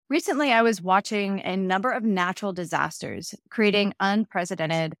Recently, I was watching a number of natural disasters creating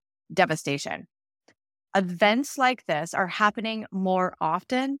unprecedented devastation. Events like this are happening more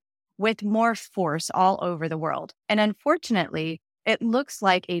often with more force all over the world. And unfortunately, it looks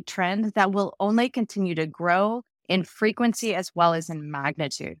like a trend that will only continue to grow in frequency as well as in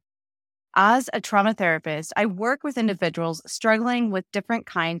magnitude. As a trauma therapist, I work with individuals struggling with different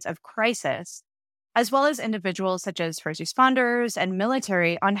kinds of crisis, as well as individuals such as first responders and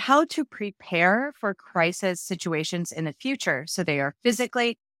military on how to prepare for crisis situations in the future so they are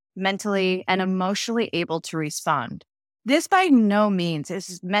physically, mentally, and emotionally able to respond. This by no means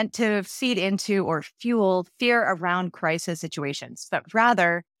is meant to feed into or fuel fear around crisis situations, but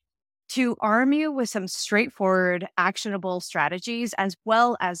rather to arm you with some straightforward, actionable strategies as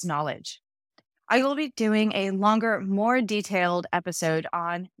well as knowledge. I will be doing a longer, more detailed episode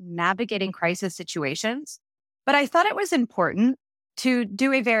on navigating crisis situations, but I thought it was important to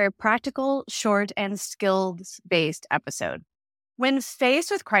do a very practical, short, and skills-based episode. When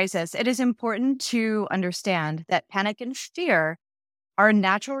faced with crisis, it is important to understand that panic and fear are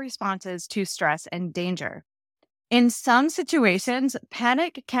natural responses to stress and danger. In some situations,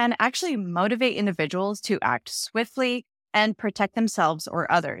 panic can actually motivate individuals to act swiftly and protect themselves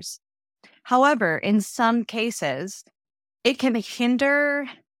or others. However, in some cases, it can hinder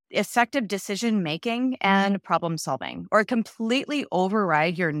effective decision making and problem solving, or completely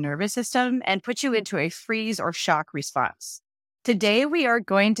override your nervous system and put you into a freeze or shock response. Today, we are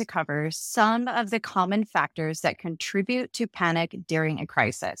going to cover some of the common factors that contribute to panic during a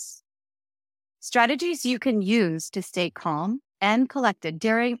crisis. Strategies you can use to stay calm and collected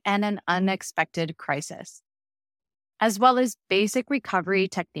during an unexpected crisis, as well as basic recovery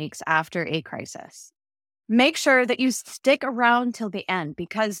techniques after a crisis. Make sure that you stick around till the end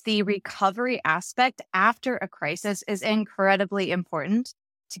because the recovery aspect after a crisis is incredibly important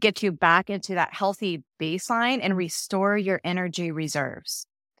to get you back into that healthy baseline and restore your energy reserves.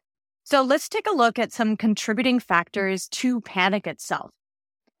 So let's take a look at some contributing factors to panic itself.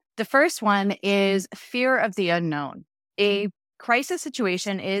 The first one is fear of the unknown. A crisis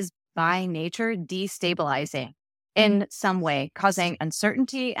situation is by nature destabilizing in some way, causing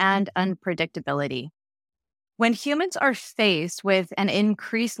uncertainty and unpredictability. When humans are faced with an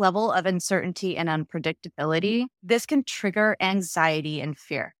increased level of uncertainty and unpredictability, this can trigger anxiety and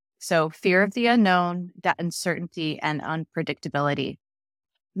fear. So fear of the unknown, that uncertainty and unpredictability.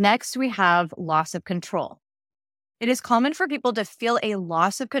 Next, we have loss of control. It is common for people to feel a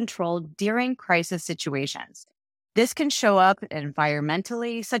loss of control during crisis situations. This can show up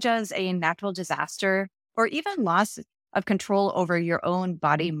environmentally, such as a natural disaster, or even loss of control over your own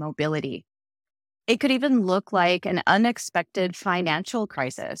body mobility. It could even look like an unexpected financial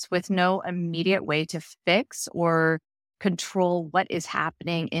crisis with no immediate way to fix or control what is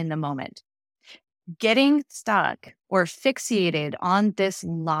happening in the moment. Getting stuck or fixated on this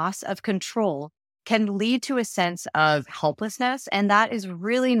loss of control can lead to a sense of helplessness, and that is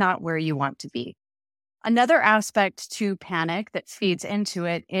really not where you want to be. Another aspect to panic that feeds into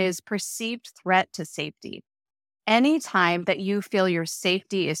it is perceived threat to safety. Anytime that you feel your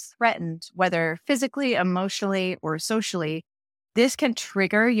safety is threatened, whether physically, emotionally, or socially, this can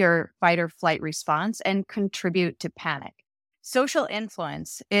trigger your fight or flight response and contribute to panic. Social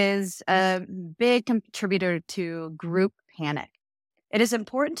influence is a big contributor to group panic. It is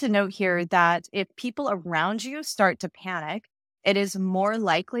important to note here that if people around you start to panic, it is more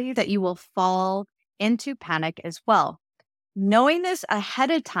likely that you will fall into panic as well. Knowing this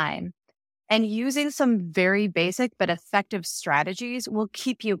ahead of time and using some very basic but effective strategies will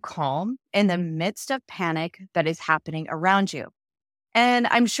keep you calm in the midst of panic that is happening around you. And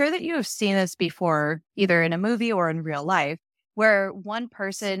I'm sure that you have seen this before, either in a movie or in real life, where one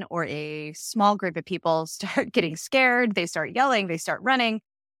person or a small group of people start getting scared, they start yelling, they start running,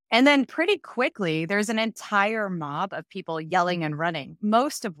 and then pretty quickly there's an entire mob of people yelling and running,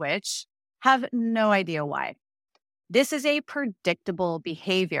 most of which have no idea why. This is a predictable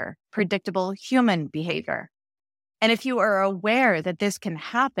behavior, predictable human behavior. And if you are aware that this can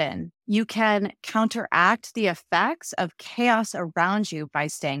happen, you can counteract the effects of chaos around you by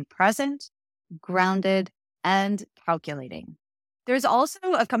staying present, grounded, and calculating. There's also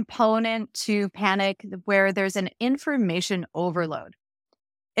a component to panic where there's an information overload.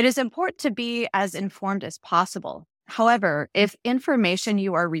 It is important to be as informed as possible. However, if information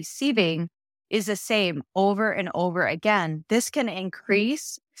you are receiving is the same over and over again, this can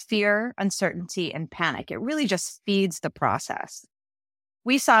increase fear, uncertainty, and panic. It really just feeds the process.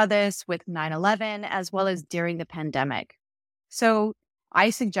 We saw this with 9/11 as well as during the pandemic. So I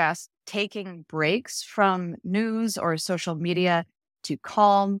suggest taking breaks from news or social media to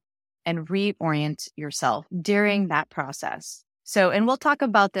calm and reorient yourself during that process. So, and we'll talk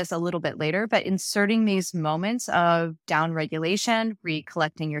about this a little bit later, but inserting these moments of down regulation,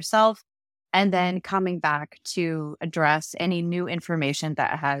 recollecting yourself, and then coming back to address any new information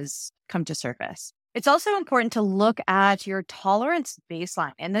that has come to surface. It's also important to look at your tolerance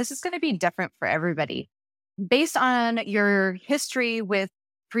baseline, and this is going to be different for everybody. Based on your history with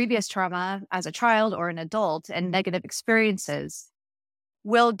previous trauma as a child or an adult and negative experiences,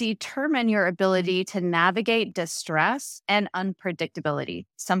 will determine your ability to navigate distress and unpredictability.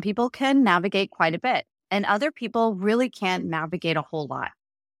 Some people can navigate quite a bit, and other people really can't navigate a whole lot.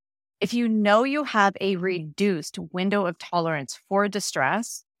 If you know you have a reduced window of tolerance for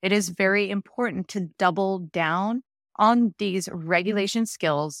distress, it is very important to double down on these regulation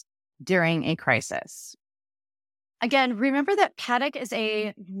skills during a crisis. Again, remember that panic is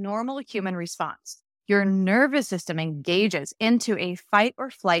a normal human response. Your nervous system engages into a fight or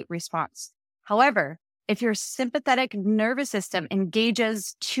flight response. However, if your sympathetic nervous system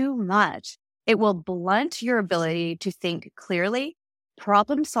engages too much, it will blunt your ability to think clearly,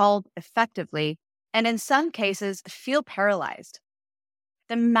 problem solve effectively, and in some cases, feel paralyzed.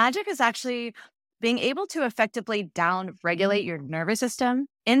 The magic is actually being able to effectively down-regulate your nervous system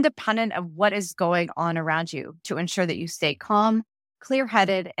independent of what is going on around you to ensure that you stay calm,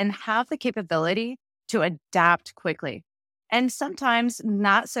 clear-headed, and have the capability to adapt quickly. And sometimes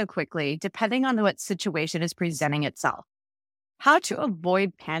not so quickly, depending on what situation is presenting itself. How to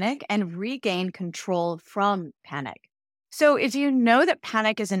avoid panic and regain control from panic. So if you know that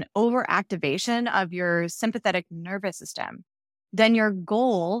panic is an overactivation of your sympathetic nervous system, then your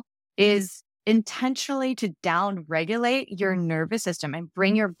goal is intentionally to down-regulate your nervous system and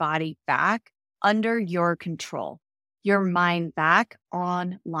bring your body back under your control, your mind back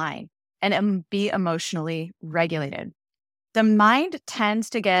online, and be emotionally regulated. The mind tends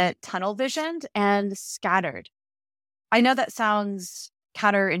to get tunnel visioned and scattered. I know that sounds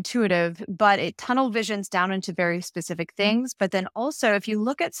counterintuitive, but it tunnel visions down into very specific things. But then also, if you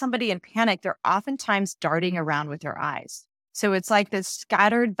look at somebody in panic, they're oftentimes darting around with their eyes. So it's like this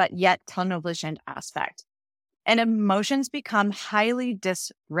scattered, but yet tunnel visioned aspect. And emotions become highly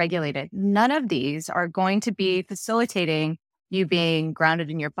dysregulated. None of these are going to be facilitating you being grounded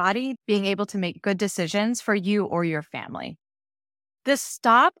in your body, being able to make good decisions for you or your family. The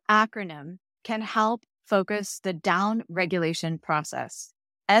STOP acronym can help focus the down regulation process,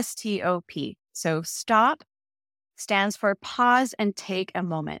 STOP. So STOP stands for pause and take a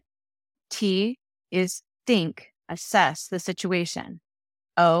moment. T is think, assess the situation.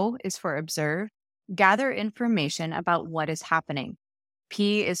 O is for observe, gather information about what is happening.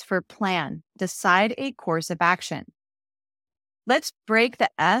 P is for plan, decide a course of action. Let's break the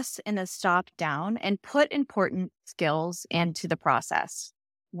S in the STOP down and put important skills into the process.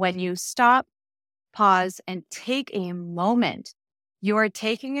 When you stop, pause, and take a moment, you are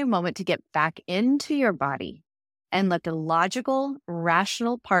taking a moment to get back into your body and let the logical,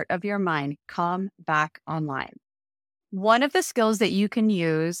 rational part of your mind come back online. One of the skills that you can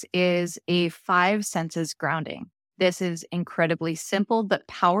use is a 5 senses grounding. This is incredibly simple but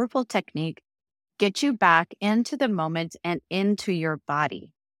powerful technique. Get you back into the moment and into your body.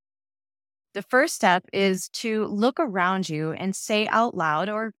 The first step is to look around you and say out loud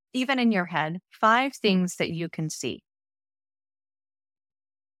or even in your head 5 things that you can see.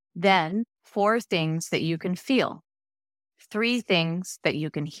 Then 4 things that you can feel, 3 things that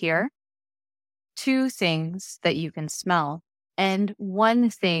you can hear, 2 things that you can smell, and 1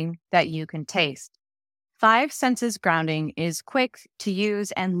 thing that you can taste. 5 senses grounding is quick to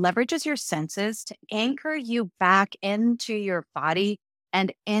use and leverages your senses to anchor you back into your body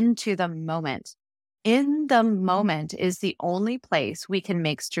and into the moment. In the moment is the only place we can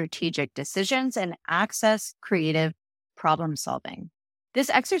make strategic decisions and access creative problem solving. This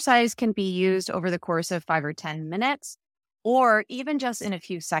exercise can be used over the course of 5 or 10 minutes, or even just in a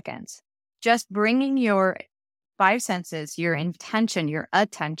few seconds. Just bringing your 5 senses, your intention, your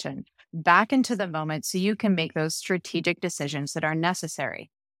attention back into the moment so you can make those strategic decisions that are necessary.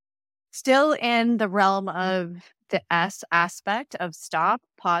 Still in the realm of the S aspect of stop,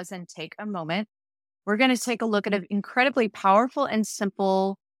 pause, and take a moment, we're going to take a look at an incredibly powerful and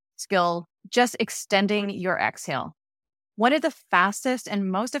simple skill, just extending your exhale. One of the fastest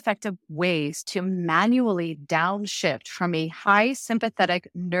and most effective ways to manually downshift from a high sympathetic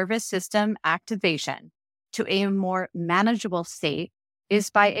nervous system activation to a more manageable state is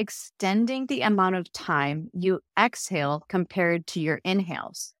by extending the amount of time you exhale compared to your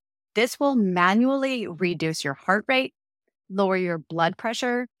inhales. This will manually reduce your heart rate, lower your blood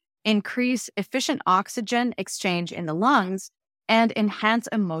pressure, increase efficient oxygen exchange in the lungs, and enhance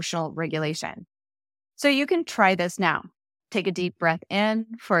emotional regulation. So you can try this now. Take a deep breath in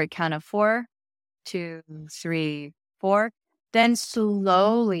for a count of 4, 2, 3, 4. Then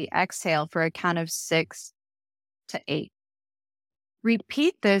slowly exhale for a count of 6 to 8.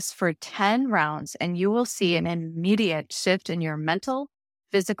 Repeat this for 10 rounds and you will see an immediate shift in your mental,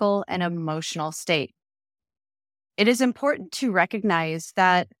 physical, and emotional state. It is important to recognize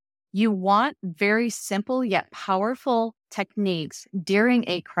that you want very simple yet powerful techniques during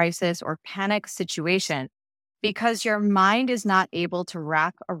a crisis or panic situation because your mind is not able to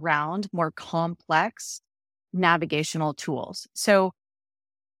wrap around more complex navigational tools. So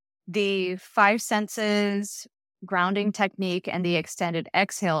the 5 senses, grounding technique, and the extended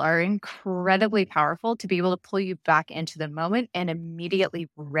exhale are incredibly powerful to be able to pull you back into the moment and immediately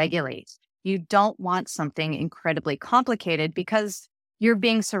regulate. You don't want something incredibly complicated because you're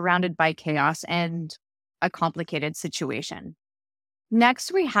being surrounded by chaos and a complicated situation.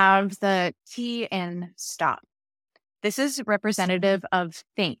 Next, we have the T and stop. This is representative of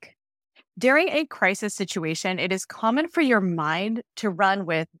think. During a crisis situation, it is common for your mind to run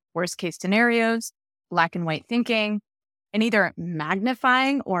with worst case scenarios, black and white thinking, and either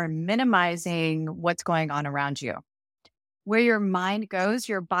magnifying or minimizing what's going on around you. Where your mind goes,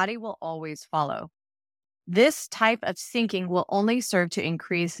 your body will always follow. This type of thinking will only serve to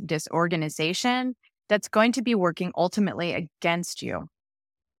increase disorganization that's going to be working ultimately against you.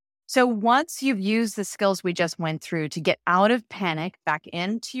 So once you've used the skills we just went through to get out of panic, back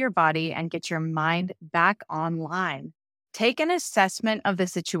into your body, and get your mind back online, take an assessment of the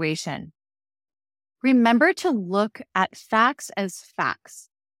situation. Remember to look at facts as facts.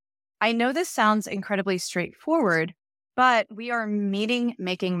 I know this sounds incredibly straightforward, but we are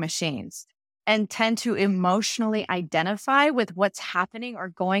meaning-making machines and tend to emotionally identify with what's happening or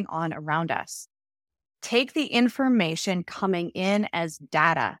going on around us. Take the information coming in as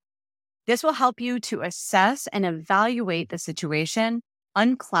data. This will help you to assess and evaluate the situation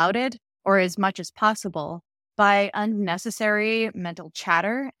unclouded or as much as possible by unnecessary mental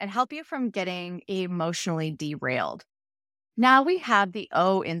chatter and help you from getting emotionally derailed. Now we have the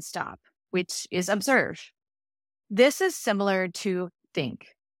O in stop, which is observe. This is similar to think.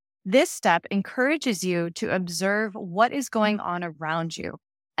 This step encourages you to observe what is going on around you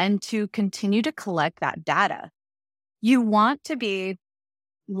and to continue to collect that data. You want to be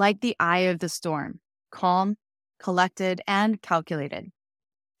like the eye of the storm, calm, collected, and calculated.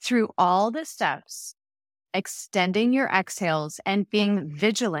 Through all the steps, extending your exhales and being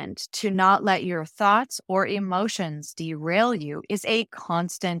vigilant to not let your thoughts or emotions derail you is a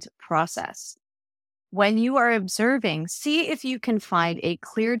constant process. When you are observing, see if you can find a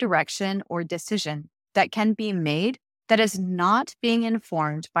clear direction or decision that can be made that is not being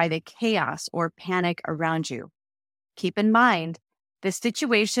informed by the chaos or panic around you. Keep in mind, the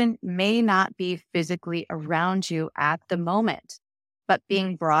situation may not be physically around you at the moment, but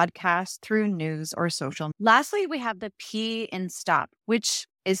being broadcast through news or social. Lastly, we have the P in stop, which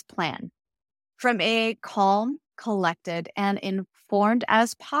is plan. From a calm, collected, and informed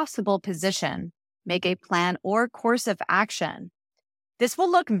as possible position, make a plan or course of action. This will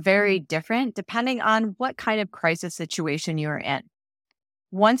look very different depending on what kind of crisis situation you're in.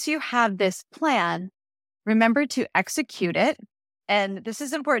 Once you have this plan, remember to execute it. And this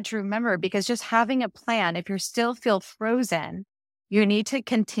is important to remember because just having a plan, if you still feel frozen, you need to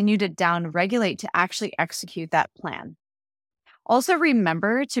continue to downregulate to actually execute that plan. Also,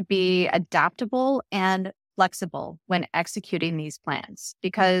 remember to be adaptable and flexible when executing these plans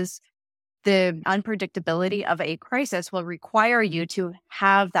because the unpredictability of a crisis will require you to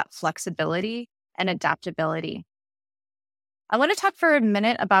have that flexibility and adaptability. I want to talk for a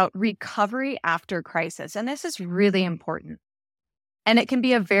minute about recovery after crisis, and this is really important. And it can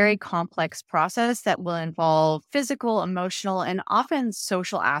be a very complex process that will involve physical, emotional, and often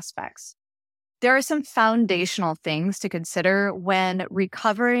social aspects. There are some foundational things to consider when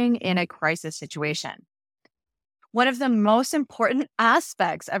recovering in a crisis situation. One of the most important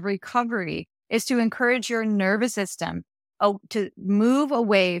aspects of recovery is to encourage your nervous system to move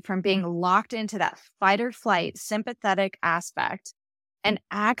away from being locked into that fight or flight sympathetic aspect and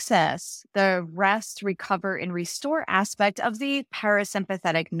access the rest, recover, and restore aspect of the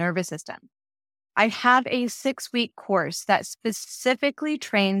parasympathetic nervous system. I have a 6-week course that specifically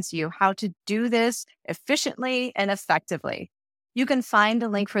trains you how to do this efficiently and effectively. You can find the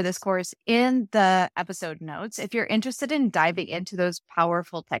link for this course in the episode notes if you're interested in diving into those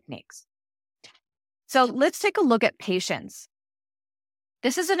powerful techniques. So let's take a look at patience.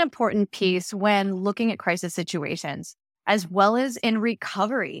 This is an important piece when looking at crisis situations, as well as in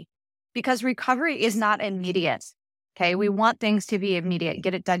recovery, because recovery is not immediate. Okay. We want things to be immediate,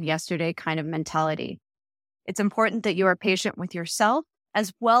 get it done yesterday kind of mentality. It's important that you are patient with yourself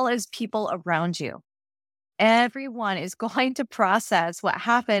as well as people around you. Everyone is going to process what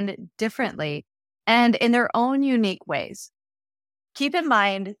happened differently and in their own unique ways. Keep in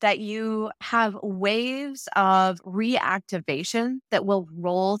mind that you have waves of reactivation that will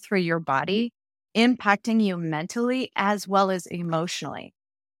roll through your body, impacting you mentally as well as emotionally.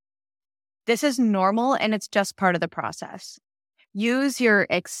 This is normal and it's just part of the process. Use your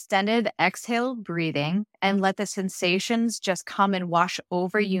extended exhale breathing and let the sensations just come and wash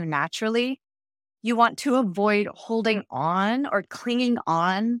over you naturally. You want to avoid holding on or clinging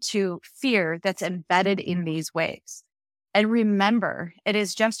on to fear that's embedded in these waves. And remember, it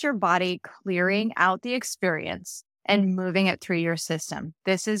is just your body clearing out the experience and moving it through your system.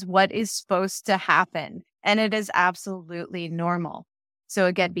 This is what is supposed to happen, and it is absolutely normal. So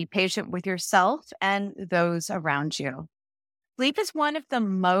again, be patient with yourself and those around you. Sleep is one of the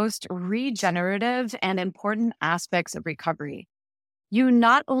most regenerative and important aspects of recovery. You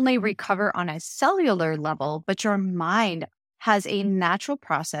not only recover on a cellular level, but your mind has a natural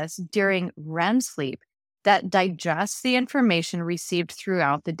process during REM sleep that digests the information received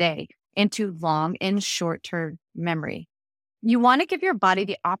throughout the day into long and short-term memory. You want to give your body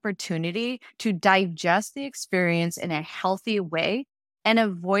the opportunity to digest the experience in a healthy way and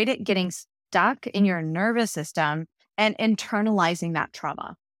avoid it getting stuck in your nervous system and internalizing that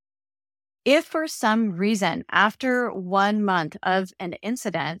trauma. If for some reason, after 1 month of an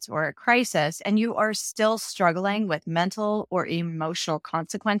incident or a crisis, and you are still struggling with mental or emotional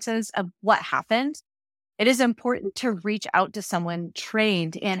consequences of what happened, it is important to reach out to someone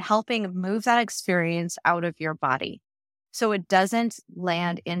trained in helping move that experience out of your body so it doesn't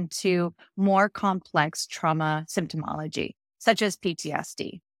land into more complex trauma symptomology, such as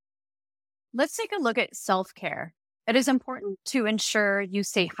PTSD. Let's take a look at self-care. It is important to ensure you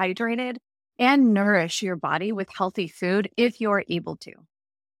stay hydrated and nourish your body with healthy food if you're able to.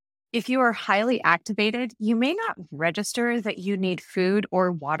 If you are highly activated, you may not register that you need food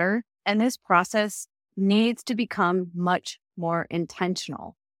or water, and this process needs to become much more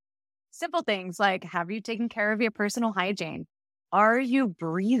intentional. Simple things like, have you taken care of your personal hygiene? Are you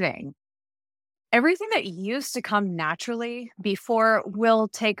breathing? Everything that used to come naturally before will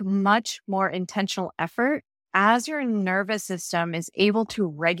take much more intentional effort as your nervous system is able to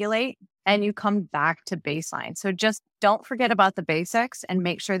regulate and you come back to baseline. So just don't forget about the basics and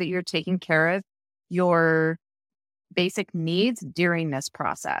make sure that you're taking care of your basic needs during this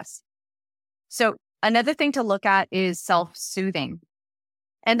process. So another thing to look at is self-soothing.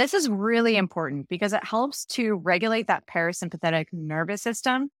 And this is really important because it helps to regulate that parasympathetic nervous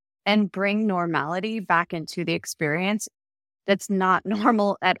system and bring normality back into the experience that's not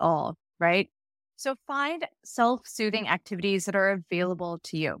normal at all, right? So find self-soothing activities that are available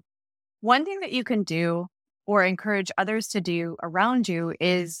to you. One thing that you can do or encourage others to do around you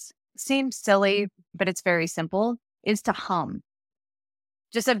seems silly, but it's very simple, is to hum.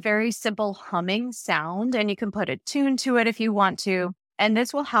 Just a very simple humming sound, and you can put a tune to it if you want to. And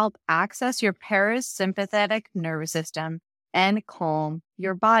this will help access your parasympathetic nervous system and calm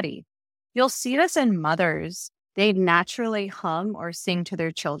your body. You'll see this in mothers. They naturally hum or sing to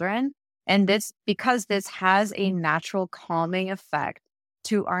their children. And because this has a natural calming effect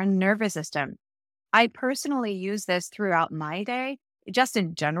to our nervous system. I personally use this throughout my day, just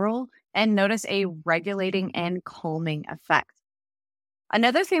in general, and notice a regulating and calming effect.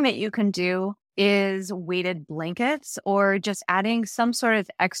 Another thing that you can do is weighted blankets or just adding some sort of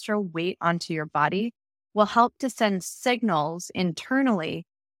extra weight onto your body will help to send signals internally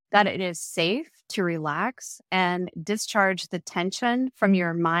that it is safe to relax and discharge the tension from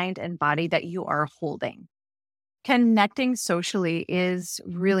your mind and body that you are holding. Connecting socially is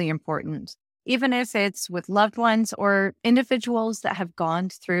really important, even if it's with loved ones or individuals that have gone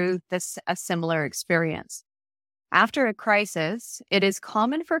through a similar experience. After a crisis, it is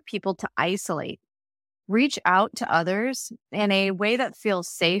common for people to isolate. Reach out to others in a way that feels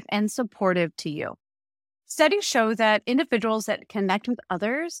safe and supportive to you. Studies show that individuals that connect with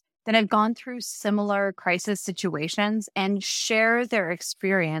others that have gone through similar crisis situations and share their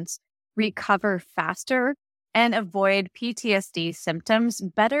experience recover faster and avoid PTSD symptoms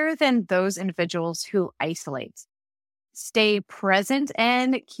better than those individuals who isolate. Stay present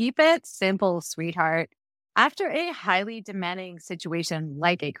and keep it simple, sweetheart. After a highly demanding situation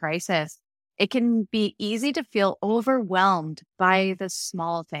like a crisis, it can be easy to feel overwhelmed by the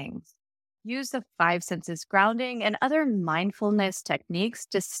small things. Use the 5 senses grounding and other mindfulness techniques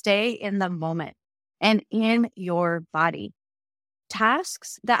to stay in the moment and in your body.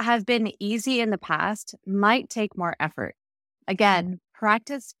 Tasks that have been easy in the past might take more effort. Again,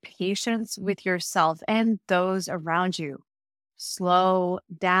 practice patience with yourself and those around you. Slow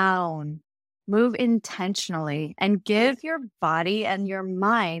down, move intentionally, and give your body and your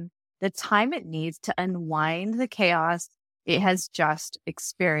mind the time it needs to unwind the chaos it has just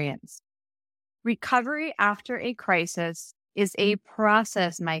experienced. Recovery after a crisis is a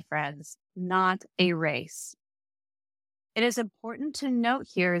process, my friends, not a race. It is important to note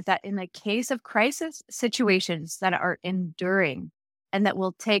here that in the case of crisis situations that are enduring and that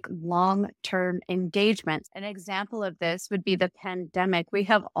will take long-term engagement, an example of this would be the pandemic we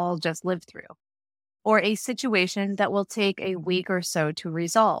have all just lived through, or a situation that will take a week or so to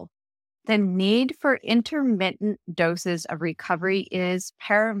resolve. The need for intermittent doses of recovery is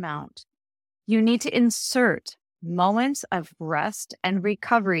paramount. You need to insert moments of rest and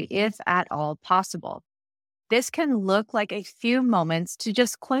recovery if at all possible. This can look like a few moments to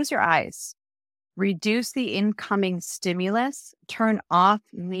just close your eyes, reduce the incoming stimulus, turn off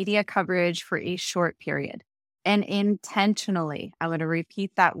media coverage for a short period, and intentionally, I'm going to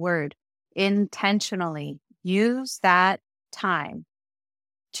repeat that word, intentionally use that time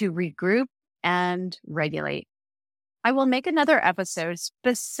to regroup and regulate. I will make another episode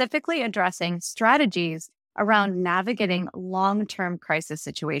specifically addressing strategies around navigating long-term crisis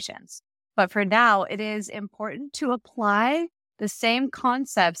situations. But for now, it is important to apply the same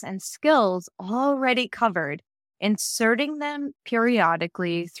concepts and skills already covered, inserting them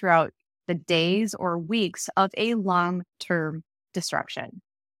periodically throughout the days or weeks of a long-term disruption.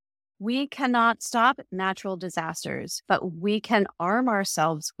 We cannot stop natural disasters, but we can arm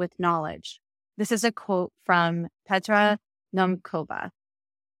ourselves with knowledge. This is a quote from Petra Nomkova.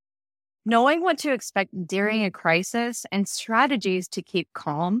 Knowing what to expect during a crisis and strategies to keep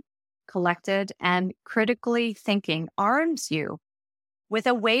calm, collected, and critically thinking arms you with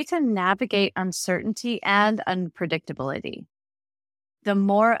a way to navigate uncertainty and unpredictability. The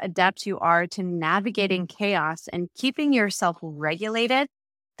more adept you are to navigating chaos and keeping yourself regulated,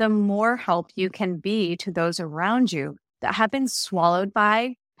 the more help you can be to those around you that have been swallowed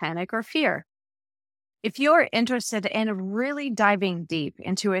by panic or fear. If you're interested in really diving deep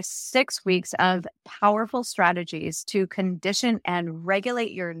into 6 weeks of powerful strategies to condition and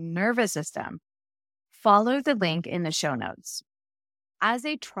regulate your nervous system, follow the link in the show notes. As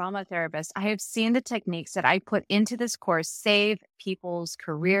a trauma therapist, I have seen the techniques that I put into this course save people's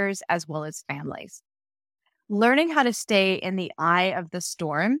careers as well as families. Learning how to stay in the eye of the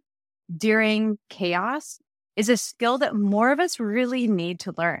storm during chaos is a skill that more of us really need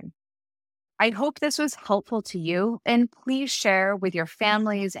to learn. I hope this was helpful to you, and please share with your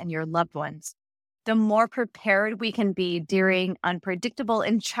families and your loved ones. The more prepared we can be during unpredictable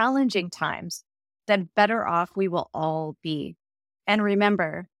and challenging times, the better off we will all be. And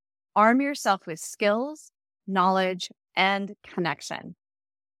remember, arm yourself with skills, knowledge, and connection.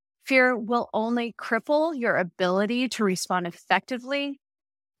 Fear will only cripple your ability to respond effectively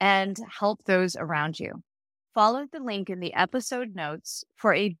and help those around you. Follow the link in the episode notes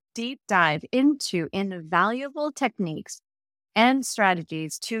for a deep dive into invaluable techniques and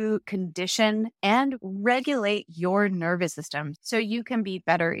strategies to condition and regulate your nervous system so you can be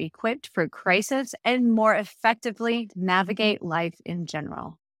better equipped for crisis and more effectively navigate life in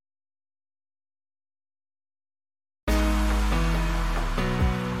general.